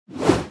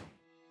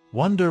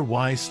Wonder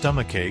why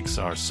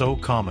stomachaches are so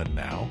common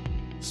now?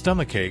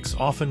 Stomachaches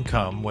often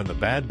come when the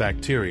bad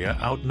bacteria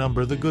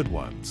outnumber the good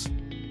ones.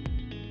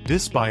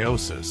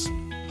 Dysbiosis,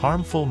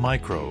 harmful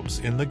microbes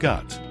in the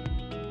gut.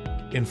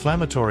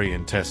 Inflammatory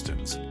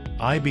intestines,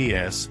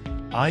 IBS,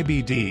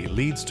 IBD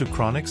leads to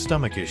chronic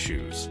stomach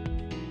issues.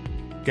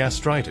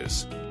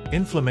 Gastritis,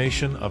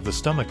 inflammation of the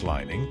stomach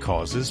lining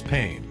causes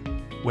pain.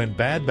 When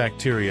bad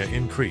bacteria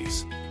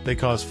increase, they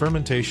cause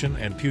fermentation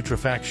and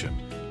putrefaction,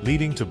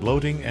 leading to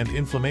bloating and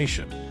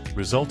inflammation,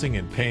 resulting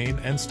in pain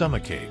and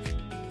stomachache.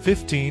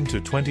 15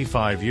 to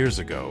 25 years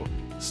ago,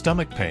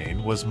 stomach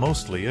pain was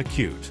mostly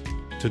acute.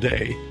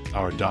 Today,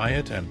 our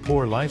diet and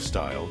poor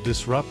lifestyle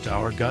disrupt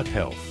our gut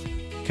health.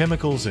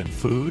 Chemicals in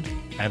food,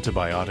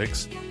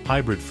 antibiotics,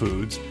 hybrid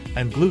foods,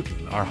 and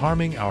gluten are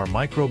harming our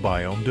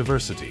microbiome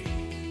diversity.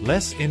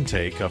 Less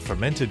intake of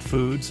fermented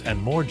foods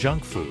and more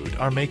junk food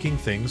are making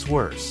things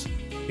worse.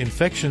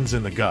 Infections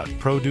in the gut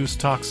produce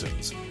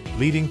toxins,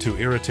 leading to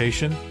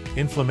irritation,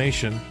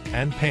 inflammation,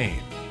 and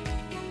pain.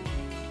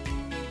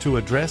 To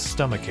address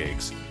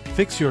stomachaches,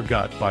 fix your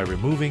gut by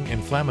removing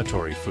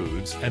inflammatory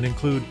foods and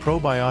include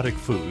probiotic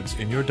foods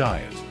in your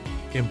diet.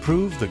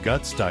 Improve the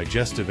gut's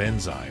digestive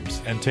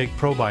enzymes and take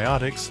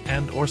probiotics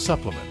and/or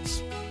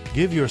supplements.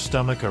 Give your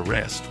stomach a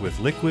rest with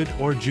liquid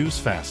or juice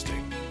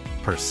fasting.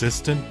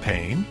 Persistent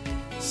pain?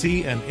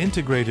 See an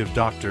integrative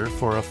doctor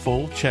for a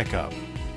full checkup.